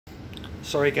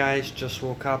Sorry guys, just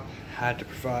woke up, had to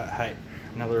provide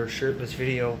another shirtless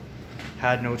video,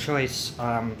 had no choice.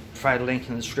 Provide a link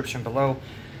in the description below.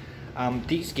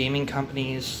 These gaming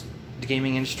companies, the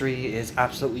gaming industry is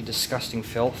absolutely disgusting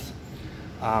filth.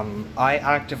 I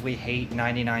actively hate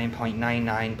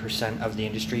 99.99% of the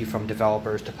industry, from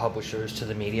developers to publishers to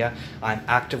the media. I'm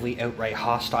actively outright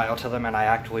hostile to them, and I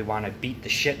actively want to beat the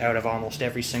shit out of almost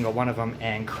every single one of them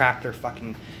and crack their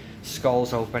fucking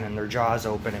skulls open and their jaws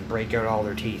open and break out all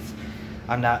their teeth.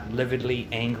 I'm not lividly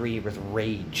angry with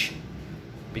rage,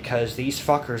 because these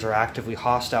fuckers are actively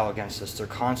hostile against us. They're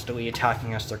constantly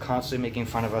attacking us, they're constantly making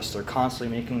fun of us, they're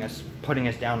constantly putting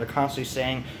us down, they're constantly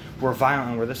saying we're violent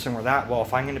and we're this and we're that. Well,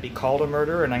 if I'm going to be called a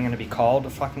murderer and I'm going to be called a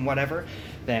fucking whatever,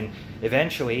 then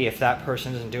eventually, if that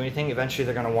person doesn't do anything, eventually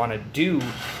they're going to want to do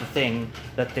the thing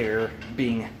that they're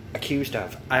being accused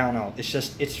of. I don't know,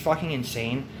 it's fucking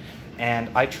insane. And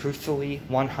I truthfully,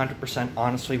 100%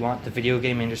 honestly want the video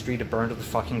game industry to burn to the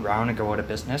fucking ground and go out of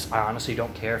business. I honestly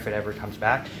don't care if it ever comes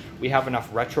back. We have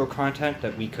enough retro content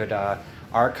that we could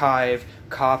archive,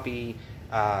 copy,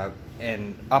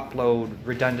 and upload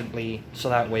redundantly, so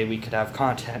that way we could have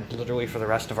content literally for the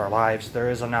rest of our lives.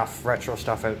 There is enough retro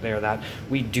stuff out there that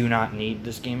we do not need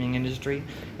this gaming industry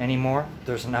anymore.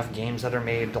 There's enough games that are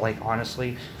made, like,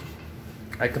 honestly,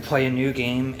 I could play a new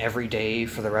game every day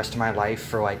for the rest of my life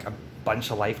for like a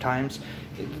bunch of lifetimes.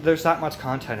 There's that much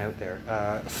content out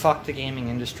there. Fuck the gaming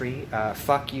industry.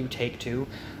 Fuck you, Take-Two.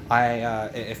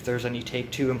 If there's any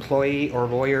Take-Two employee or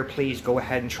lawyer, please go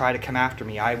ahead and try to come after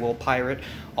me. I will pirate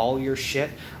all your shit.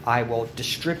 I will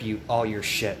distribute all your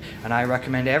shit. And I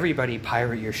recommend everybody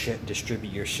pirate your shit and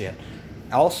distribute your shit.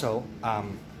 Also,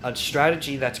 a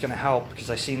strategy that's going to help,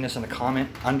 because I seen this in a comment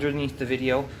underneath the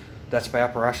video, that's by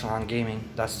Upper Echelon Gaming.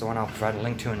 That's the one I'll provide a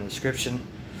link to in the description.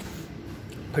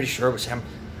 Pretty sure it was him.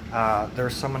 There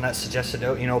was someone that suggested,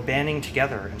 banding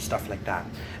together and stuff like that.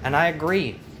 And I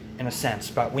agree, in a sense.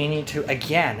 But we need to,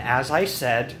 again, as I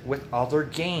said, with other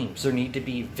games, there need to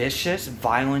be vicious,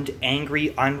 violent,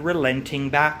 angry,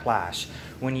 unrelenting backlash.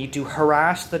 We need to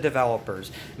harass the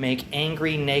developers, make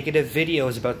angry, negative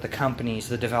videos about the companies,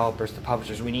 the developers, the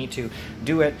publishers. We need to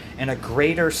do it in a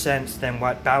greater sense than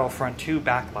what Battlefront 2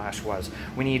 backlash was.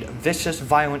 We need vicious,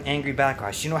 violent, angry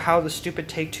backlash. You know how the stupid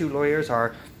Take-Two lawyers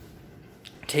are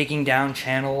taking down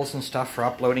channels and stuff for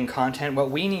uploading content? What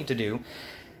we need to do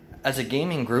as a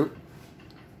gaming group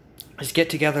is get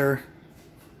together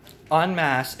en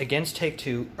masse against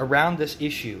Take-Two around this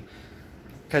issue.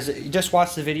 Because you just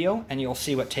watch the video and you'll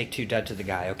see what Take-Two did to the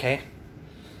guy, okay?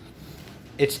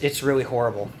 It's really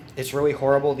horrible. It's really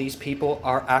horrible. These people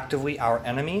are actively our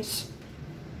enemies.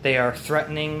 They are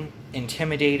threatening,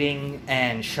 intimidating,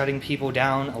 and shutting people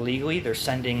down illegally. They're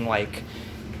sending, like,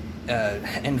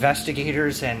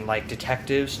 investigators and, like,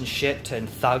 detectives and shit and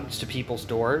thugs to people's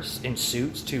doors in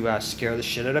suits to scare the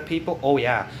shit out of people. Oh,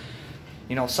 yeah.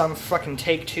 You know, some fucking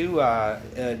Take-Two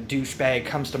douchebag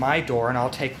comes to my door and I'll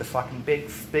take the fucking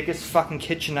biggest fucking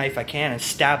kitchen knife I can and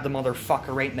stab the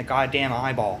motherfucker right in the goddamn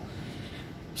eyeball.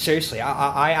 Seriously,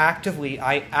 I actively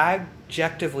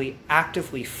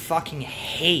fucking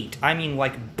hate, I mean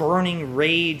like burning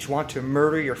rage, want to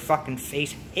murder your fucking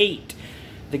face, hate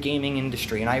the gaming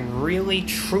industry, and I really,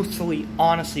 truthfully,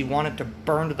 honestly want it to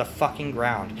burn to the fucking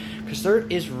ground, because there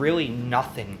is really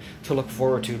nothing to look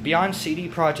forward to. Beyond CD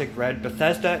Projekt Red,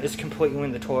 Bethesda is completely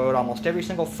in the toilet, almost every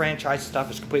single franchise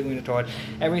stuff is completely in the toilet,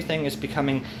 everything is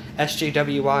becoming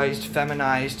SJWized,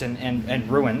 feminized, and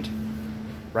ruined,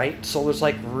 right? So there's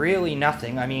like really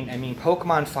nothing. I mean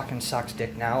Pokemon fucking sucks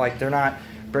dick now, like they're not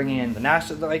bringing in the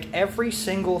national, like every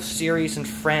single series and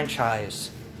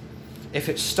franchise, if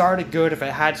it started good, if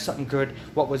it had something good,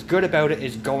 what was good about it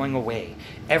is going away.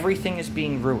 Everything is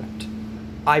being ruined.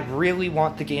 I really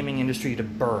want the gaming industry to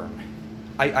burn.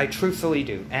 I truthfully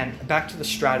do. And back to the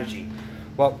strategy.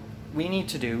 What we need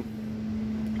to do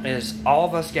is all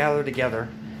of us gather together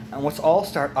and let's all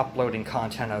start uploading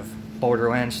content of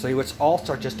Borderlands 3. Let's all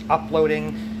start just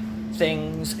uploading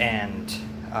things and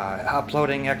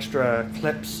uploading extra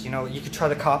clips. You know, you could try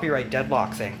the copyright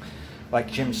deadlock thing, like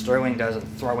Jim Sterling does,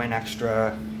 and throw in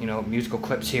extra, musical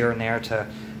clips here and there to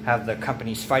have the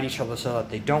companies fight each other so that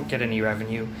they don't get any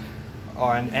revenue,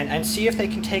 and see if they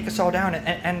can take us all down.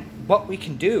 And what we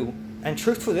can do, and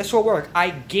truthfully, this will work. I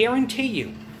guarantee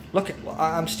you. Look,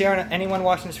 I'm staring at anyone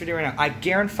watching this video right now. I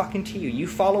guarantee you, you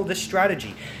follow this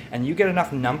strategy, and you get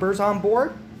enough numbers on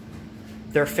board,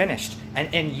 they're finished.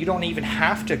 And you don't even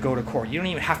have to go to court. You don't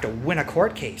even have to win a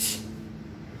court case.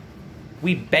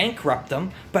 We bankrupt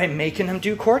them by making them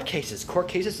do court cases. Court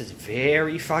cases is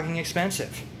very fucking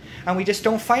expensive. And we just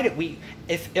don't fight it.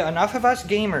 If enough of us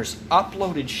gamers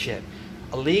uploaded shit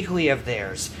illegally of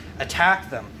theirs, attack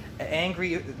them,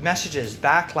 angry messages,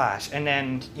 backlash, and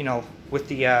then, you know, with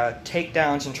the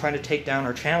takedowns and trying to take down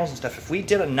our channels and stuff, if we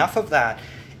did enough of that,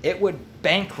 it would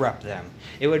bankrupt them.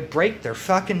 It would break their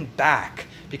fucking back,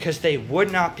 because they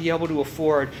would not be able to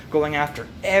afford going after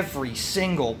every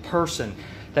single person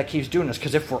that keeps doing this.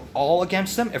 Because if we're all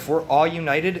against them, if we're all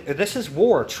united, this is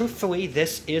war. Truthfully,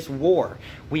 this is war.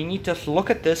 We need to look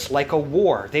at this like a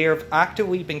war. They have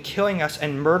actively been killing us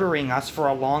and murdering us for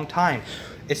a long time.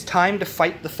 It's time to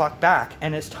fight the fuck back,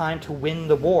 and it's time to win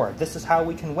the war. This is how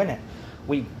we can win it.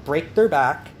 We break their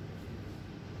back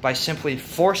by simply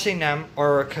forcing them,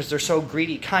 or because they're so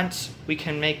greedy cunts, we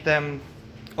can make them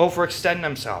overextend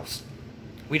themselves.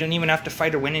 We don't even have to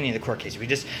fight or win any of the court cases. We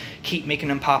just keep making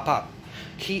them pop up.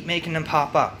 Keep making them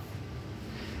pop up.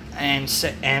 And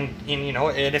you know,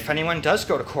 and if anyone does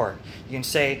go to court, you can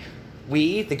say,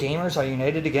 we, the gamers, are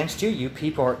united against you. You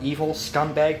people are evil,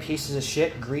 scumbag pieces of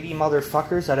shit, greedy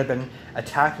motherfuckers that have been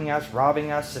attacking us,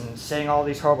 robbing us, and saying all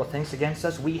these horrible things against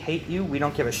us. We hate you. We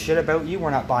don't give a shit about you.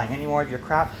 We're not buying any more of your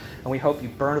crap. And we hope you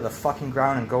burn to the fucking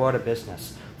ground and go out of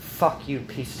business. Fuck you,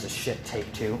 pieces of shit,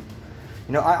 Take-Two.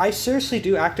 You know, I seriously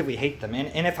do actively hate them.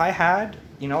 And if I had,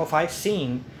 you know, if I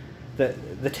seen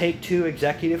the Take-Two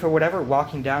executive or whatever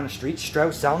walking down the street,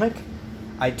 Strauss Zelnick,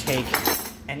 I'd take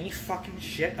any fucking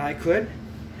shit I could,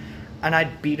 and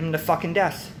I'd beat him to fucking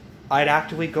death. I'd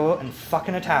actively go out and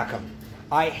fucking attack him.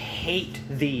 I hate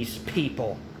these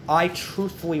people. I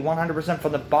truthfully, 100%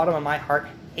 from the bottom of my heart,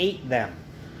 hate them.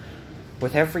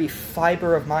 With every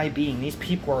fiber of my being. These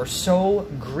people are so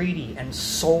greedy and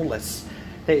soulless.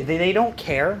 They don't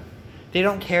care. They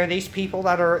don't care. These people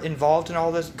that are involved in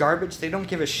all this garbage, they don't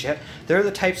give a shit. They're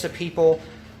the types of people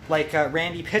like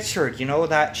Randy Pitchford, you know,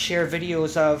 that share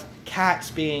videos of cats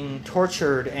being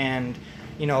tortured and,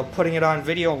 you know, putting it on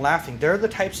video and laughing. They're the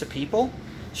types of people,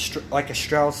 like a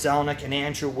Strauss Zelnick and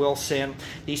Andrew Wilson,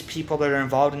 these people that are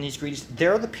involved in these greedies,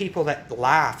 they're the people that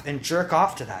laugh and jerk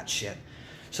off to that shit.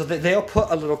 So that they'll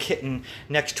put a little kitten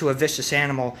next to a vicious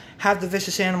animal, have the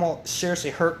vicious animal seriously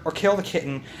hurt or kill the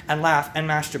kitten, and laugh and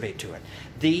masturbate to it.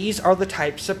 These are the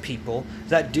types of people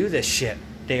that do this shit.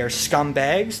 They are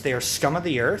scumbags. They are scum of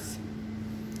the earth.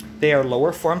 They are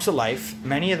lower forms of life.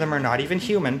 Many of them are not even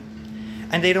human.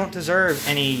 And they don't deserve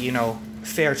any, you know,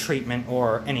 fair treatment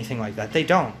or anything like that. They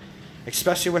don't.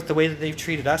 Especially with the way that they've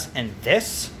treated us. And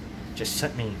this just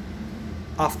sent me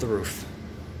off the roof.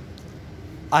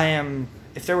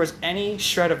 If there was any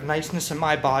shred of niceness in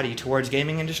my body towards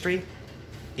gaming industry,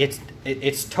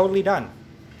 it's totally done.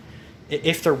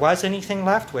 If there was anything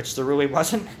left, which there really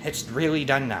wasn't, it's really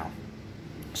done now.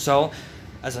 So,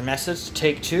 as a message to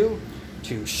Take-Two,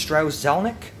 to Strauss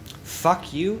Zelnick,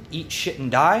 fuck you, eat shit and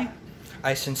die.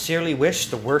 I sincerely wish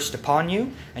the worst upon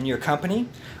you and your company.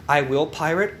 I will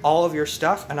pirate all of your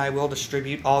stuff, and I will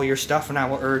distribute all your stuff, and I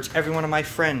will urge every one of my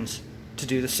friends to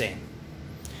do the same.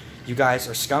 You guys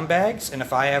are scumbags, and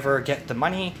if I ever get the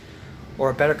money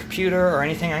or a better computer or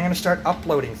anything, I'm going to start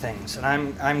uploading things, and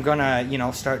I'm going to, you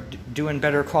know, start doing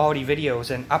better quality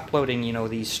videos and uploading, you know,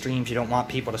 these streams you don't want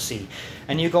people to see.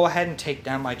 And you go ahead and take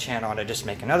down my channel, and I just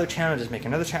make another channel,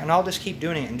 and I'll just keep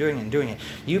doing it and doing it and doing it.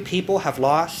 You people have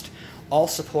lost all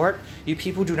support. You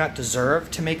people do not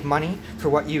deserve to make money for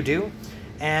what you do.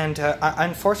 And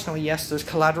unfortunately, yes, there's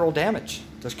collateral damage.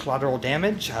 There's collateral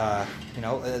damage. You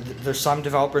know, there's some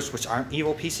developers which aren't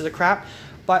evil pieces of crap,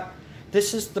 but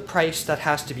this is the price that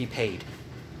has to be paid.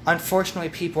 Unfortunately,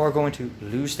 people are going to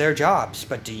lose their jobs,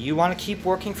 but do you want to keep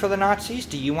working for the Nazis?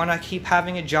 Do you want to keep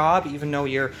having a job even though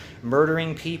you're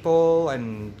murdering people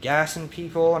and gassing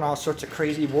people and all sorts of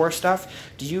crazy war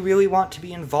stuff? Do you really want to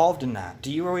be involved in that?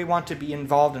 Do you really want to be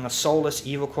involved in a soulless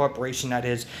evil corporation that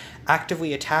is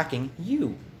actively attacking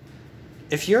you?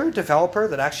 If you're a developer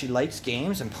that actually likes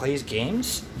games and plays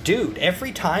games, dude,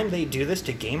 every time they do this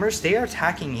to gamers, they are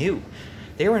attacking you.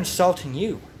 They are insulting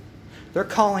you. They're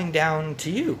calling down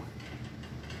to you.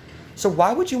 So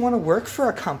why would you want to work for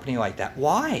a company like that?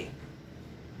 Why?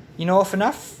 You know, if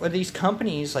enough of these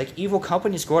companies, like evil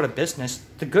companies, go out of business,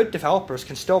 the good developers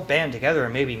can still band together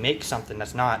and maybe make something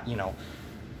that's not, you know,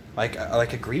 like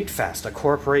a greed fest, a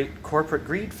corporate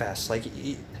greed fest. Like,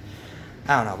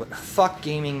 I don't know, but fuck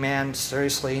gaming, man.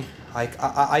 Seriously. Like,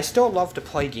 I still love to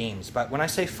play games, but when I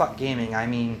say fuck gaming, I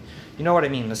mean, you know what I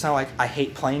mean. It's not like I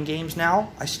hate playing games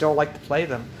now. I still like to play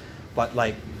them. But,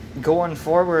 like, going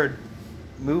forward,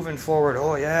 moving forward,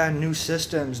 oh, yeah, new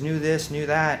systems, new this, new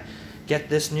that, get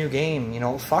this new game, you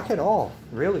know, fuck it all.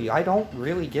 Really, I don't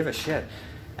really give a shit.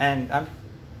 And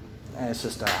it's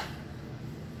just,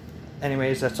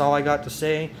 anyways, that's all I got to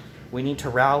say. We need to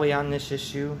rally on this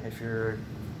issue. If you're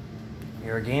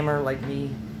a gamer like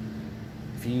me,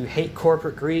 If you hate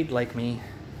corporate greed like me,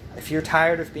 if you're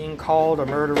tired of being called a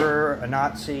murderer, a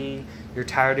Nazi, you're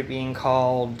tired of being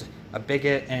called a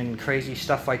bigot and crazy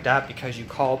stuff like that because you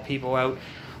call people out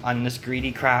on this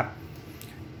greedy crap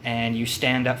and you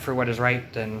stand up for what is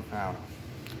right, then I don't know.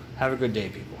 Have a good day,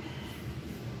 people.